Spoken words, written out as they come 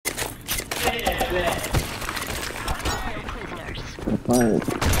Fine.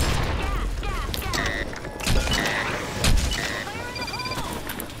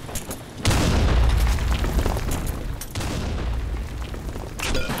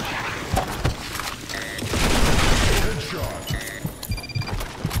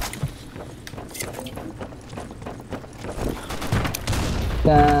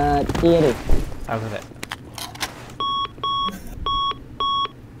 Kat kiri. Apa tak?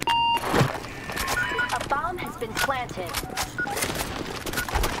 A bomb has been planted.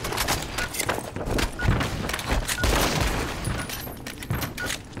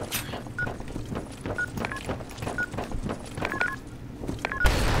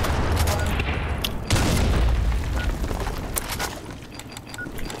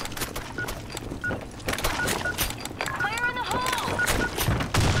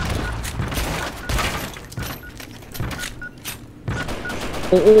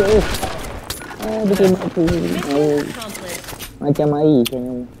 Dia tembak tu. Macam air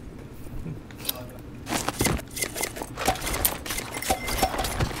macam.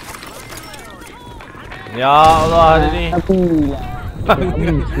 Ya Allah dia ni. Tapi lah.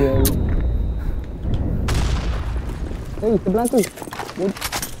 Hei, sebelah tu.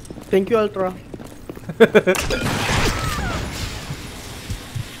 Thank you Ultra.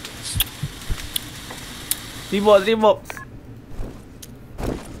 T-box.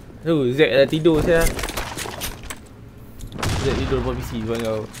 Tu, Zack dah tidur saya. Zack tidur depan PC buat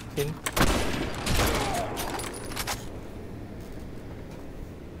kau. Sini.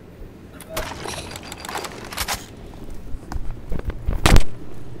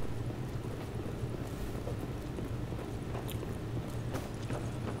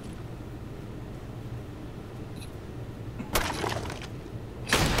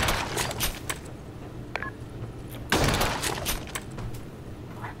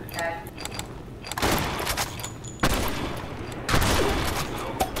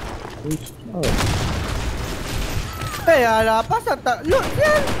 Eh alah, pasal tak load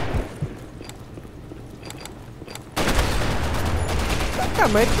kan? Takkan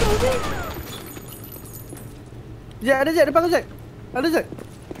micro ni. Zack, ada Zack depan kau Zack. Ada Zack.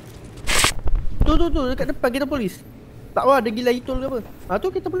 Tu dekat depan kita polis. Tak tahu ada gila hitul ke apa. Ha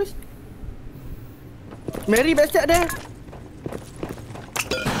tu kita polis. Mary backstep dia.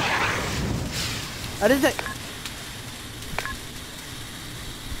 Ada Zack.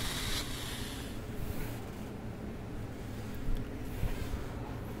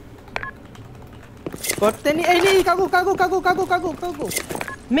 Konten ni, ni kagu.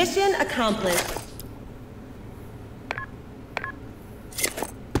 Mission accomplished.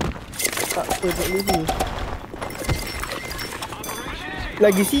 Tak apa tak boleh.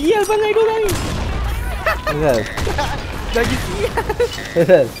 Lagi sial pandai dia ni. Betul. Lagi sial.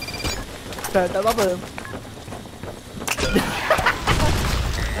 Betul. Tak apa-apa.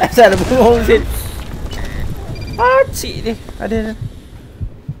 Asal ada bohong sini. Pakcik ni. Ada.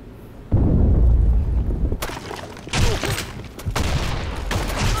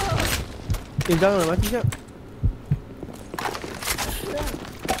 Janganlah mati sekejap.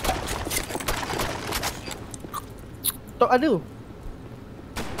 Tok ada tu.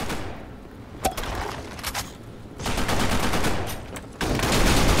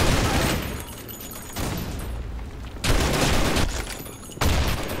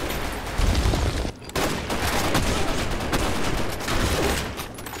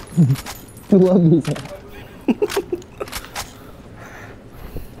 Tu habis.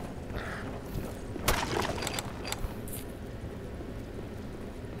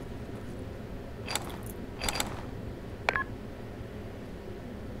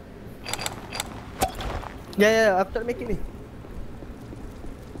 Ya, aku tak make it ni.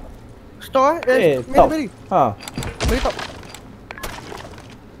 Store top. Mary. Ha. Mary top.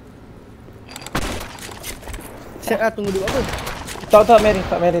 Set lah, tunggu dulu apa? Tak Mary.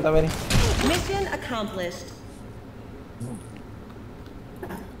 Mission accomplished.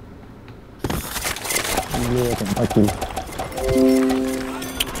 Dia tak pakai.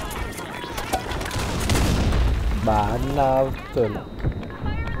 Bana betul.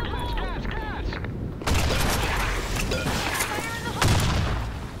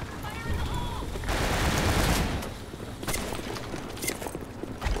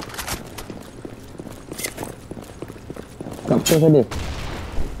 Tak apa dia.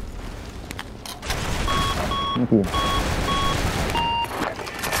 Mati.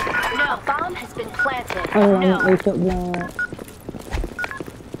 No bomb has been planted. Alamak, esok pula.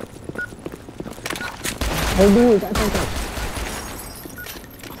 Aduh, tak tahu.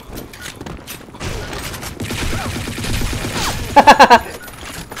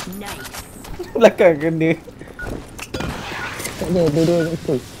 Nice. Belakang kena. Tak ada, dua-dua kat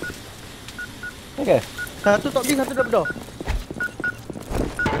situ. Okay. Satu top B, satu top door.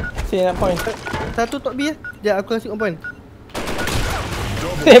 Sini nak point. Satu top B ya. Sekejap aku kasih on point.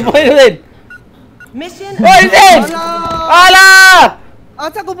 Point tu Zin. Mission Oi Zin. Alah.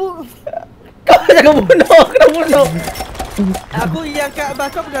 Asal kau Kau jangan bunuh. Kena bunuh. Aku yang kat bas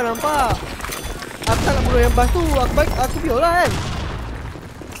tu aku dah nampak. Aku tak nak bunuh yang bas tu. Aku biarlah kan.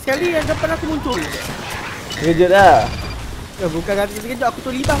 Sekali yang depan aku muncul. Kejut dah. Bukan kata sekejap aku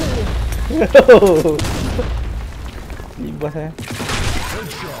tu libas je. Libas eh.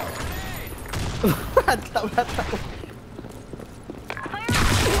 Tak tahu.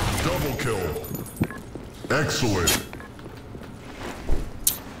 Double kill. Excellent.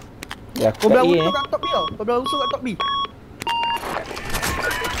 Ya, Kau aku belah kat A usul kat top B tau. Kau belah usul kat top B.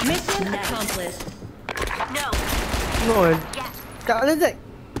 mission accomplished. No kan. Kat mana Zack?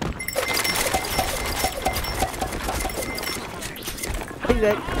 Hey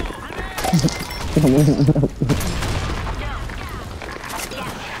Zack.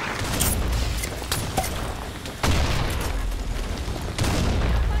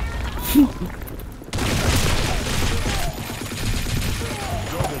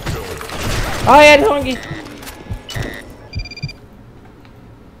 Ah ya, ada seorang lagi.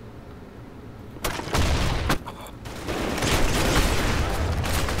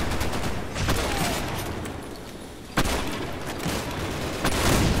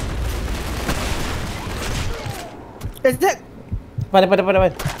 Zack. Pada.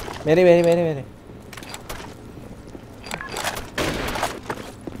 Mari.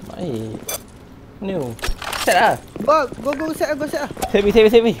 Baik. New. Set lah. Go set lah. Save me.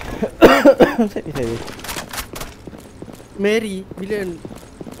 Save me. Mary, bila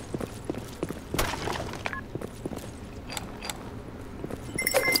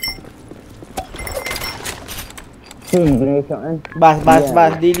Boleh shot kan. Bas.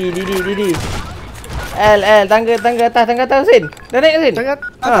 Didi. L, tangga atas Sin. Dah naik ke Sin? Tangga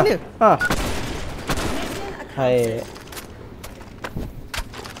atas dia? Ha. Hai.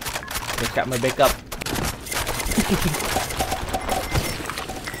 Backup my backup.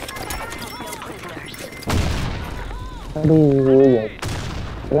 Aduh, ya.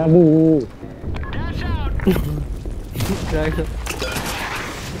 Kelabu.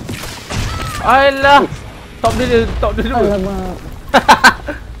 Alah. Top dia dulu. Alamak.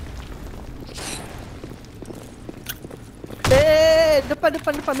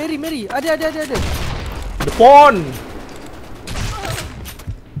 Depan Mary. Ada. Depan.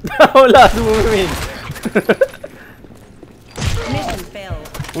 Taulah semua main. Mission failed.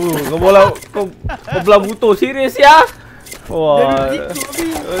 Kau bola butuh serius ya? Wah.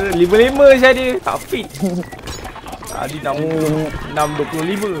 55 saya dia. Tak fit. Tadi 6.25.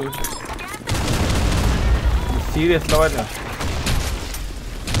 Serius lawan lah.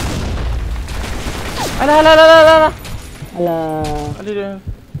 Alah. Alah. Ada dia.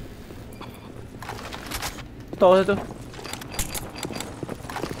 Tahu satu.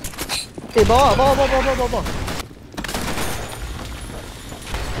 Bawa.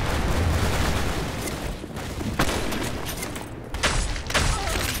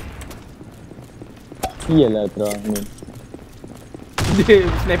 Iyalah terang ni. Dia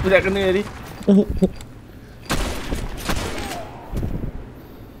sniper tak kena tadi.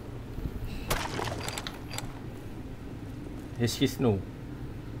 HK Snow.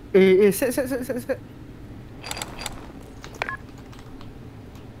 Set.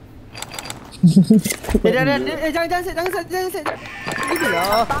 Jangan set.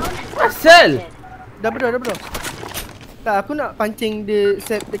 Gila. Asal. Dah berdoa. Tak, aku nak pancing dia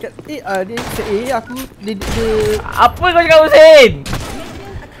set dekat dia set aku dia Apa kau cakap Husin?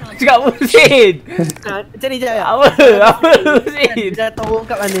 Cakap Husin. cari je ya. Apa Husin? Dia tahu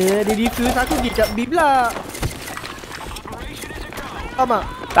kat mana, dia defuse aku dia kat B pula. Faham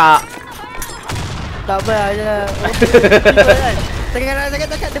tak? Tak apa aja. Jangan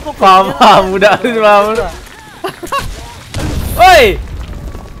dia fokus. Faham budak tu faham. Oi.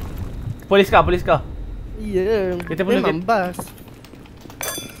 Polis kah? Ya. Kita perlu memang bas.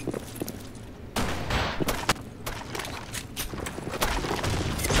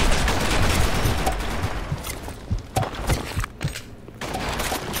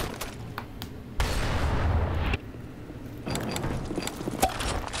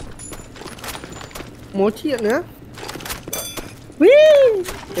 Mochi na? Wih!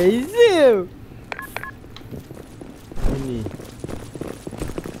 Easy! Ini.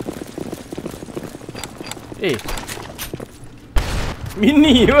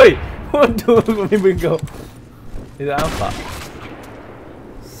 Mini woi. Bodoh kau member kau. Dia tak nampak.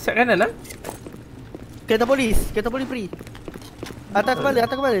 Set kanan lah. Kereta polis free. Atas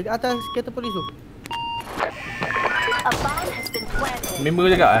kembali. Atas kereta polis tu.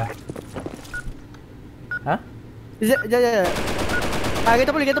 Member cakap ah. Ha? Ya.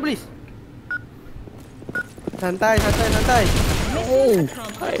 Kereta polis. Santai. Mission accomplished.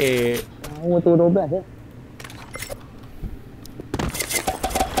 Motor 12 ya.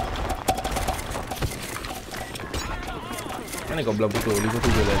 Mana kau belah putus? 57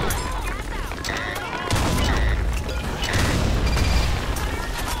 dah tu.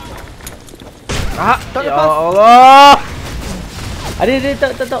 Ah, Tak ya lepas. Allah. Ada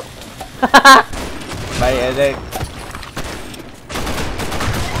tak. Baik Azek.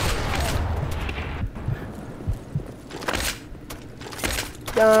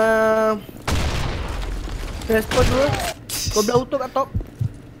 Respon dulu. Kau belah utup kat top.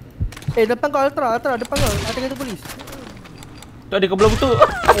 Depan kau Ultra, depan kau. Ada kereta polis. Tu ada kau belah putus.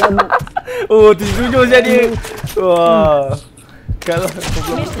 Oh, 77 saya dia. Wah. Kalau kau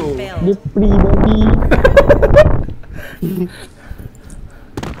belah Mission putus. failed. Dia free babi.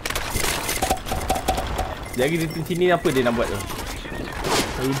 Jadi di sini apa dia nak buat tu?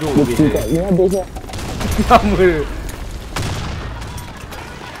 Duduk Dia je. free kat ni habis lah. Sama dia.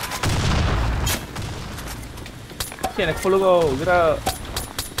 Sian aku follow kau. Gerak.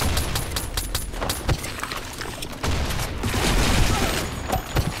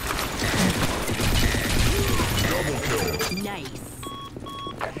 Nice.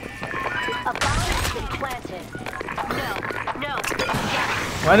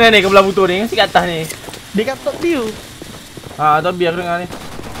 Mana ni kau belah putus ni? Mesti kat atas ni. Dia kat top view. Ha, tapi aku dengar ni.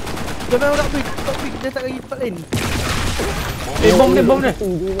 Dia memang nak pergi top view. Dia tak lagi tempat lain. Bom ni.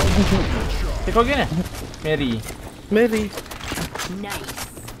 Kau gini? Mary. Mary. Nice.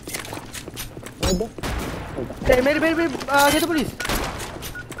 Mary. Kereta polis.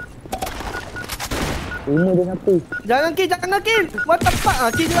 Rumah dia sampai. Jangan kill. What the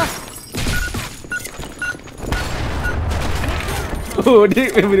fuck? Kill je lah. Oh, dia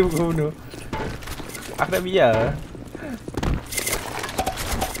memang bunuh. Aku nak biar.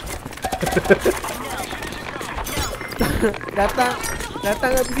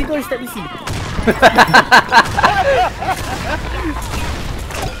 Datang kat PC kau, start PC.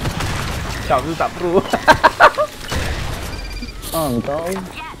 Kau tu tak pro. Kau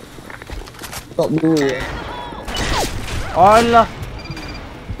top 2 ya. Alah.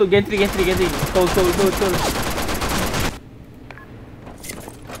 Tu gantry. Tol.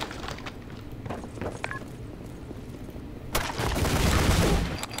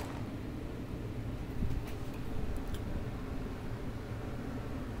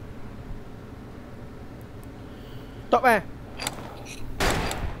 Top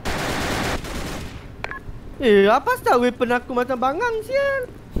apa star weapon aku macam bangang sial.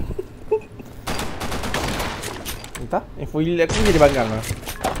 Entah, info elite aku jadi banggang lah.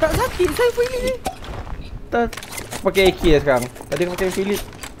 Tak sakit saya info ini ni. Tak pakai AK lah sekarang. Tadi aku pakai info elite.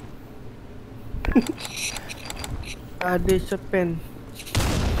 Ada sepen.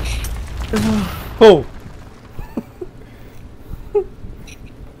 Oh.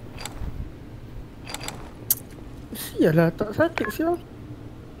 Sialah tak sakit sial.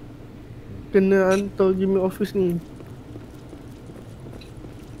 Kena hantar gaming office ni.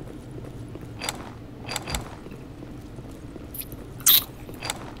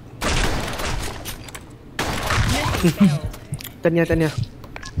 Tanya.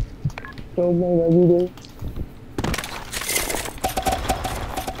 Coba babi dia.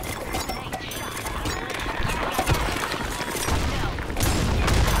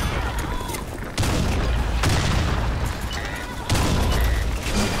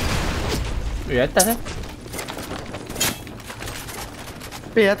 Atas eh.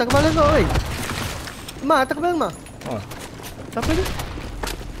 Atas kepala kau oi. Atas kepala Ma. Oh. Siapa ni?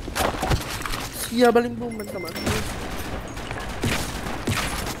 Sia balik bom minta maaf.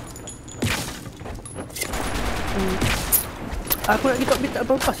 Aku nak kita bit tak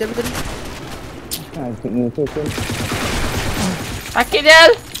apa-apa siapa tadi. Cik ni session. Sakit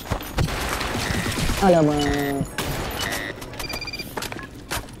dia. Alamak.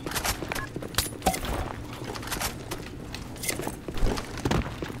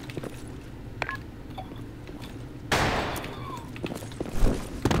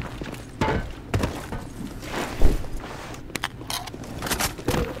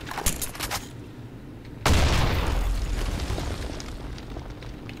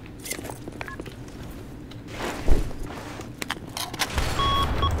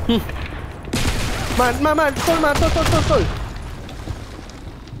 Tol.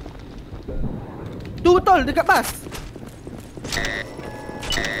 Tu tol dekat bas.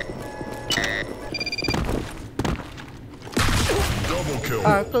 kill.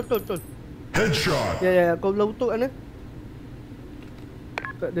 Betul. Headshot. Ya, kau belah utuk kan?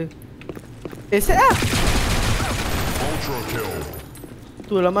 Tak ada. Set lah. Ultra kill.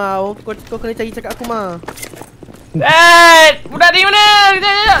 Tu lah Mah, kau kena cari cakap aku Mah. Budak ni mana?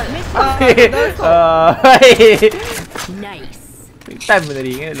 Nice. Time pun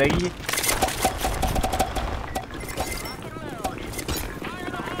tadi ingat lagi.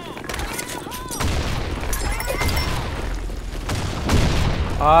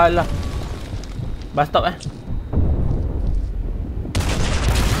 Alah. Bus stop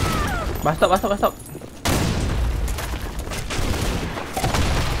Bus stop.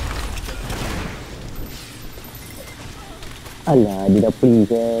 Alah, dia dah free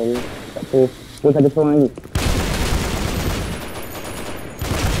kan. Tak apa. Terus ada seorang lagi.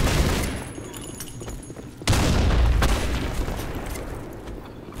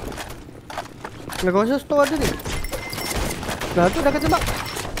 Kau rasa store ada ni? Nah tu dah kena tembak.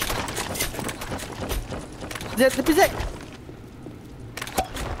 Tepi Z.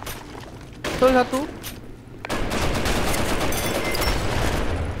 Betul satu.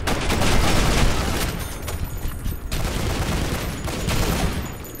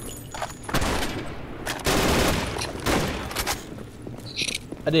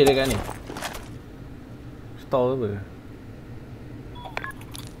 Ada dekat ni. Store apa?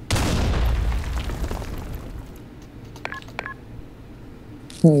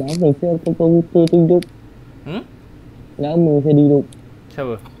 Lama saya kau buta tu hidup. Lama saya hidup.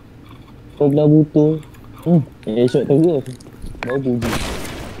 Siapa? Kau belah buta. Shot terus. Bau buji.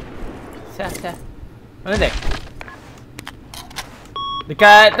 Siap. Mana dek?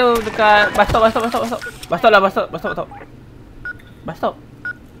 Dekat bus stop. Bus stop.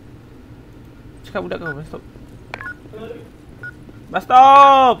 Cakap budak kau bus stop. Bus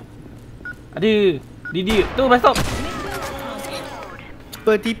stop. Ada. Didi tu bus stop.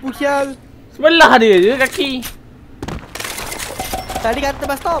 Tipu sial. Sebelah dia je kaki. Tadi kata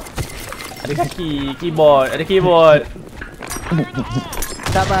bus stop. Ada kaki, ada keyboard.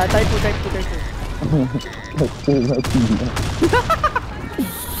 Sabar, typo.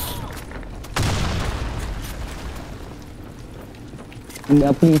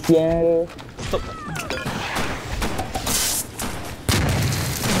 Enggak polisian. Stop.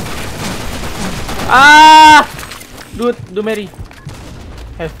 Du Mary.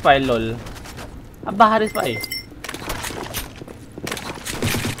 Have spy lol. Abah ada spy.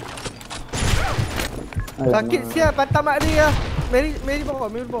 Sakit siap patah mak dia lah. Mary bawah.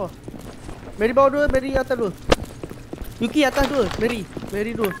 Mary bawah dua, Mary atas dua. Yuki atas dua, Mary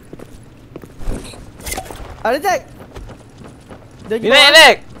dua. Ada Jack. Dia pergi bawah.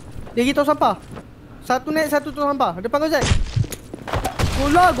 Naik. Dia pergi tong sampah. Satu naik, satu tong sampah. Depan kau Jack.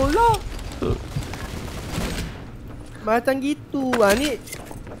 Gola. Macam gitu. Ni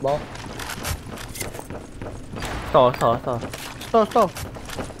Bawah. Stop.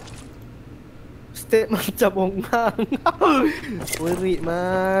 Step macam ongang. Worried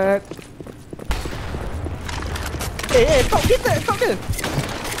mat. Stop dia.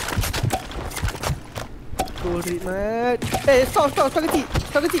 Worried mat. Stop kecil.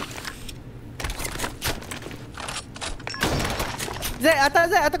 Zack,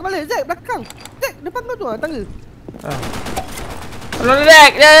 atas kepala. Zack, belakang. Zack, depan kau tu lah, tangga. Tolong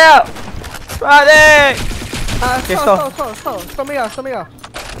Dek, ya. Dek. Okay, Stop merah.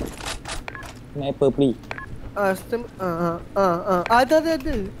 Sniper please. Ada.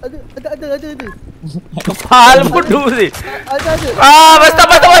 Kepala bodoh sih. Ada.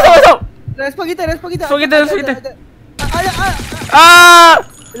 Masuk. Respon kita. Ada.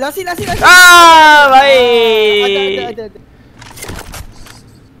 Lasi. Baik. Ada.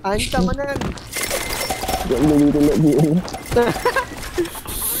 Hantar mana kan? Dia lagi.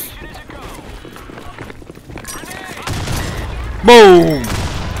 Boom.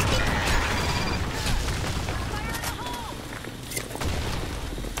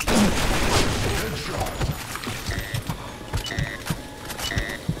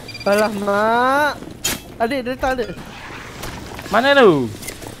 Alah mak. Adik, dia datang ada. Mana tu?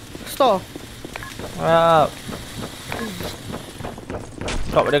 Store.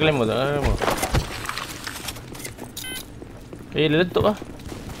 Stop ada claymore tak? Dia letup lah.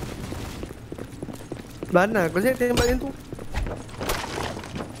 Mana? Kau saya tembak yang tu.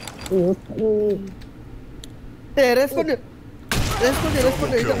 Respon dia. Sekejap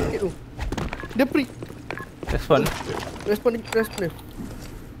sikit tu. Dia free. Respon. Respon dia.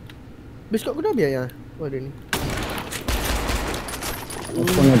 Biskut aku dah biar ya. Oh ada ni.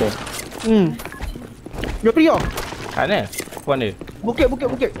 Respon ada. Dia free oh. Mana? Respon dia. Bukit.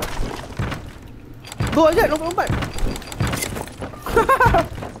 Go aja lompat.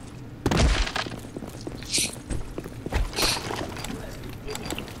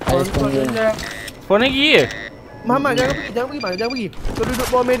 Phone lagi je. Muhammad jangan pergi bang, jangan pergi. Kau duduk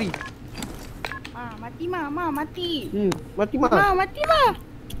bawah Mary. Mati mati. Mati Mati mah.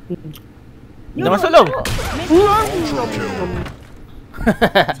 Dah masuk belum?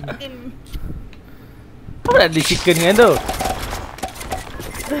 Apa nak ada chicken dengan tu?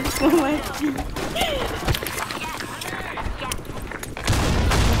 Mati.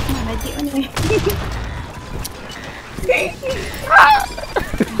 Najib mana?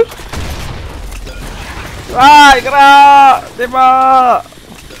 Wah, gerak! Tembak!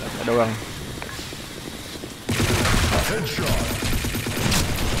 Ada orang. Headshot.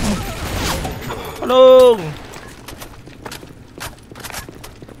 Tolong!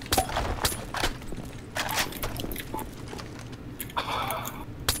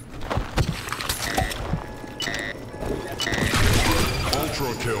 Ultra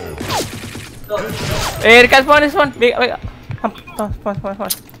kill. Dekat spawn. Baik.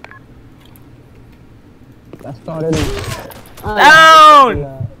 Spawn. Kastor ada ni. Down!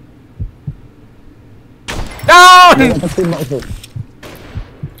 Dia tak tembak tu.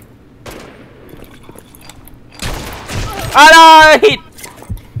 Alah, hit!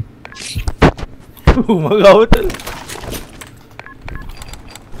 Marah betul.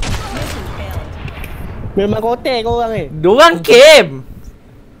 Memang kotek kau orang ni. Diorang camp!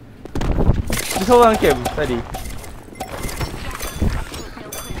 Dia seorang camp tadi.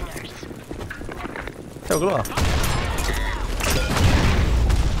 Siapa keluar?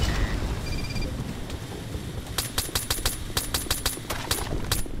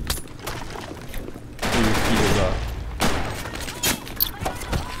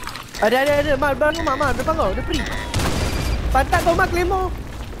 Ada. Mak, depan kau, dia free. Pantat kau mak Claymore.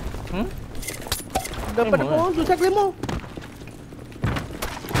 Depan kau susah Claymore.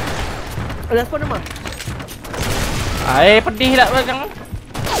 Ada spawn mak. Pedih tak belakang.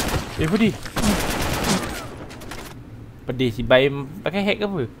 Pedih. Pedih si Baim pakai hack ke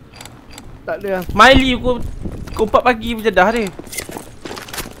apa? Tak ada. Miley pukul 4 pagi berjadah dia.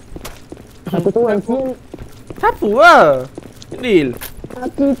 Aku tu orang sial. Siapa lah? Deal.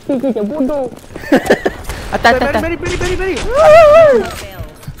 Aku je bodoh. Atas. Beri.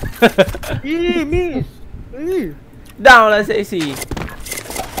 Miss. Down lah seksi.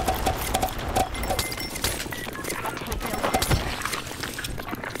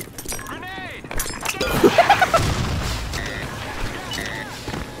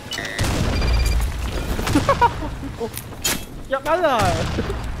 Siap kalah.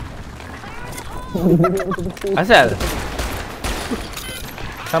 Asal?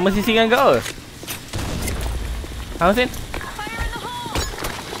 Sama sisi dengan kau ke?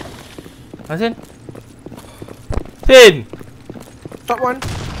 Sin? Top one.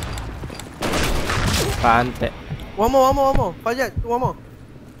 Pantai. One more. Fajat, one more.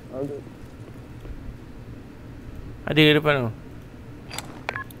 Ada di depan tu.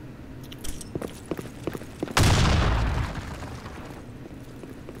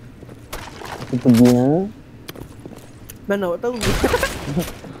 Aku pergi lah. Mana awak tahu?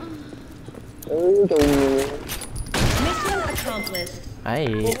 Tahu. Mission accomplished.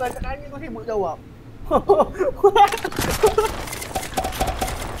 Baik. Bukan tanya kau sibuk jawab.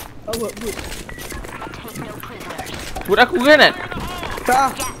 Awak but. Put aku granat.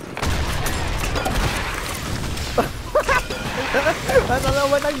 Tak. Masalah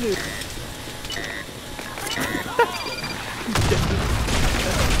awak tanya.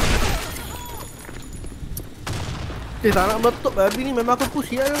 Tak nak meletup babi ni, memang aku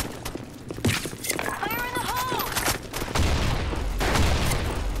push ya.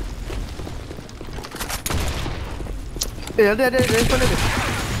 Ada respon ada.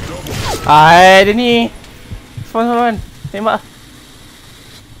 Dia ni. Spawn. Tembak.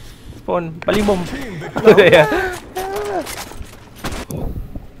 Spawn paling bom. Ya.